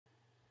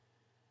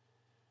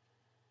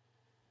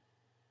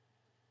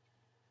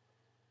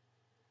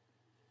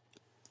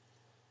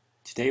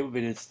Today we'll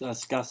be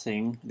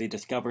discussing the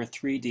Discover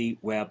 3D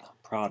Web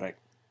product,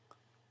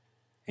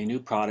 a new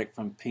product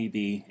from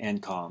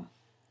PB&Com.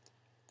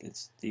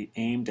 It's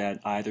aimed at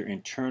either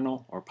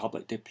internal or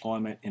public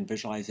deployment and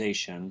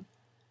visualization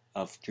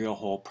of drill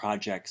hole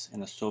projects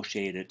and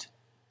associated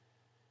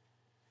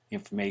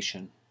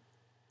information.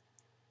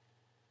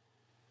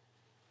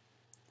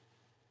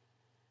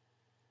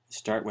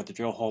 Start with the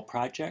drill hole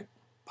project,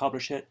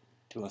 publish it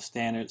to a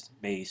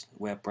standards-based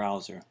web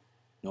browser.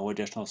 No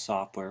additional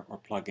software or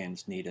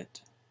plugins needed.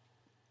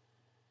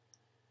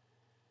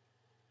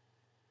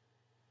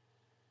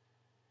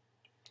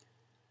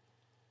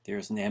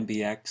 There's an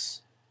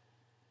MBX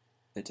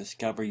that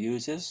Discover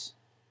uses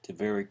to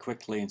very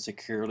quickly and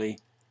securely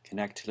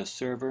connect to the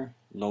server,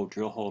 load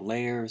drill hole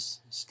layers,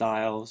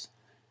 styles,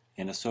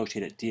 and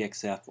associated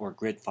DXF or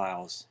grid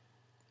files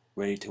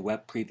ready to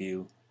web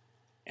preview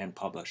and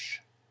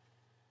publish.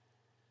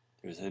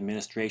 There's an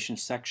administration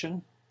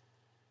section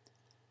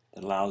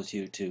that allows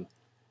you to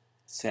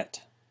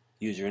set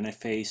user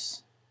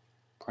interface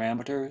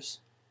parameters,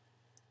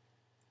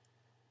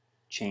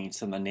 change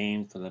some of the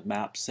names for the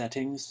map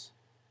settings,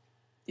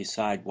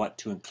 decide what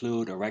to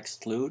include or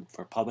exclude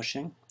for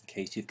publishing in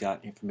case you've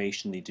got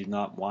information you do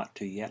not want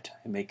to yet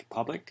make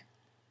public,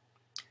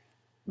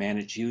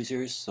 manage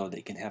users so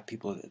they can have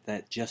people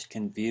that just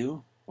can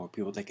view or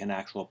people that can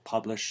actually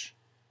publish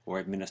or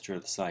administer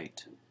the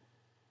site.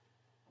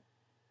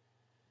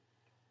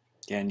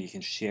 Again, you can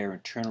share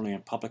internally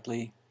and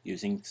publicly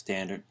using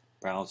standard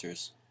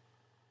browsers.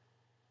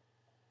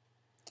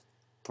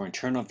 For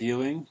internal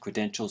viewing,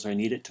 credentials are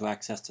needed to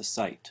access the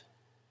site.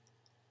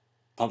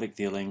 Public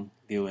viewing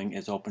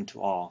is open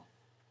to all.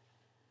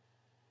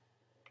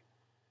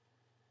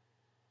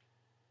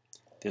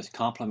 This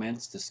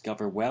complements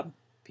Discover Web,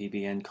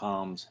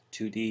 PB&Com's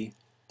 2D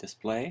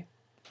display,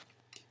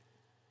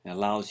 and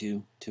allows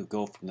you to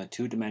go from the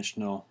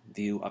two-dimensional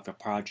view of a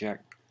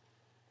project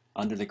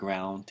under the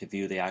ground to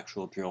view the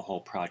actual drill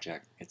hole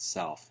project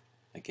itself.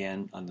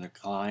 Again, under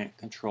client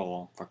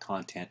control for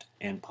content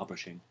and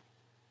publishing.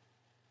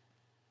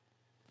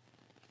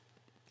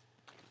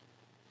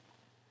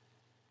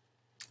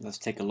 Let's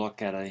take a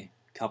look at a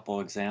couple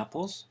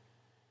examples.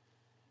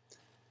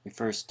 We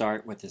first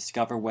start with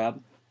Discover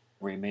Web,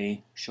 where you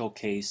may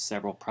showcase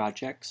several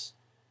projects.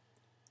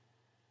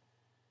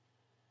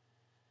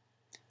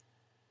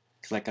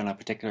 Click on a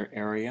particular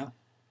area,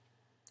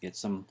 get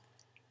some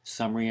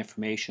summary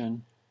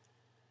information,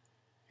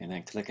 and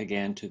then click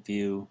again to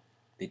view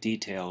the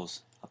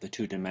details of the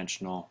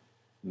two-dimensional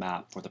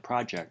map for the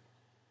project.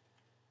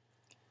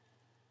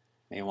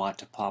 You may want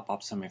to pop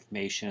up some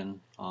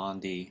information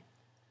on the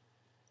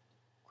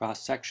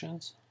cross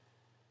sections.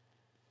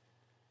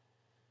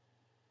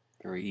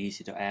 Very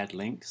easy to add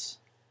links.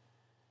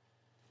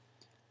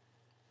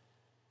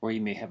 Or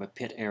you may have a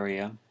pit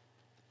area.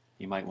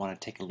 You might want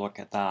to take a look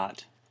at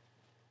that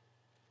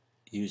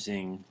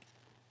using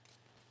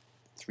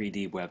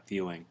 3D web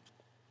viewing.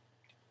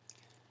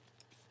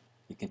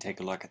 You can take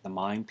a look at the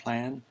mine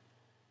plan,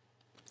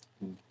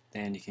 and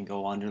then you can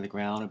go under the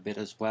ground a bit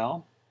as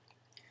well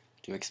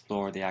to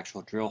explore the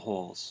actual drill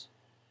holes.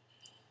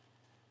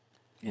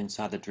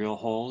 Inside the drill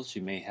holes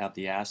you may have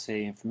the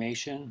assay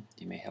information,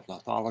 you may have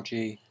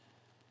lithology,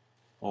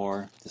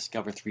 or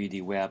Discover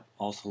 3D Web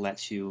also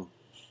lets you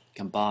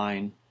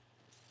combine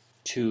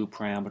two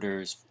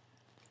parameters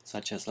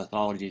such as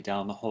lithology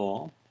down the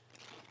hole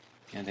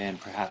and then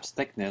perhaps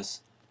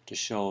thickness to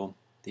show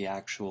the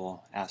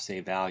actual assay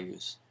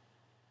values.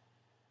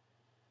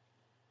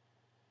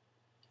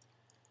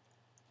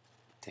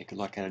 Take a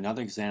look at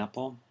another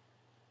example.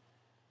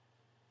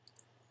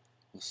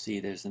 You'll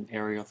see there's an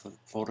aerial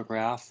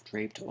photograph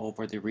draped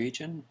over the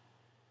region.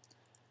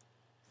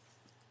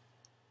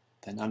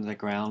 Then under the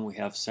ground we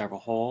have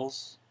several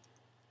holes.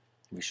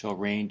 We show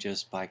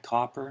ranges by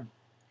copper.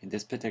 In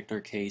this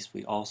particular case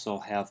we also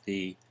have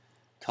the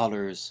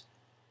colors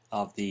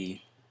of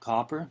the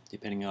copper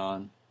depending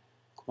on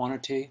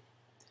quantity.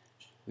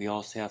 We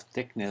also have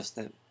thickness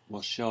that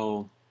will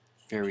show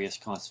various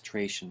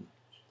concentration.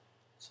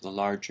 So the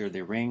larger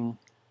the ring,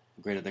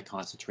 the greater the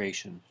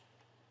concentration.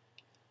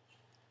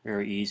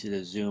 Very easy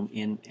to zoom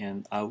in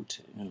and out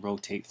and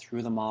rotate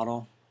through the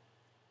model.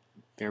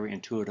 Very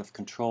intuitive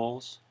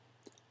controls.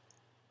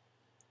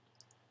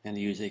 And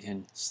the user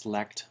can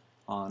select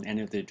on any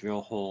of the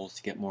drill holes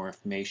to get more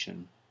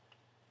information.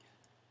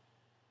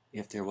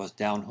 If there was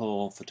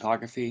downhole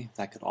photography,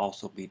 that could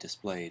also be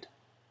displayed.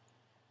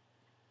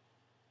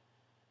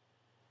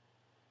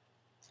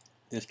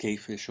 In this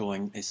case we're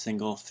showing a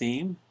single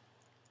theme,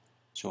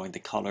 showing the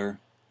color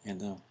and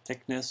the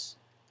thickness.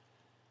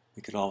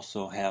 We could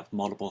also have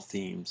multiple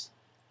themes.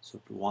 So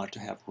if we want to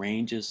have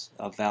ranges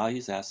of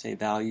values, assay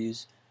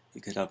values,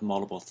 you could have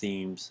multiple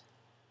themes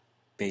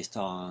based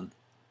on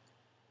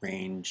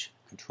range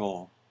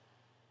control.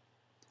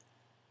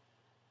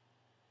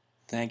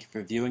 Thank you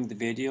for viewing the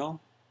video.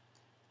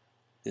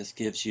 This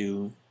gives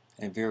you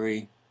a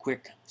very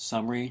quick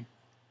summary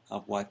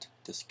of what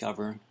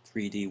Discover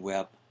 3D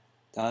Web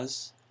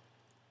does.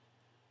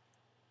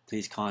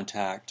 Please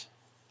contact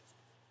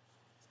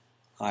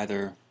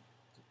either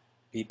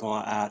people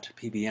at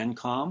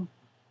PBNcom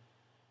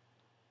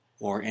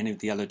or any of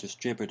the other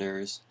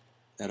distributors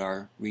that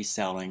are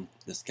reselling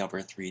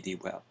Discover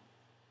 3D Web.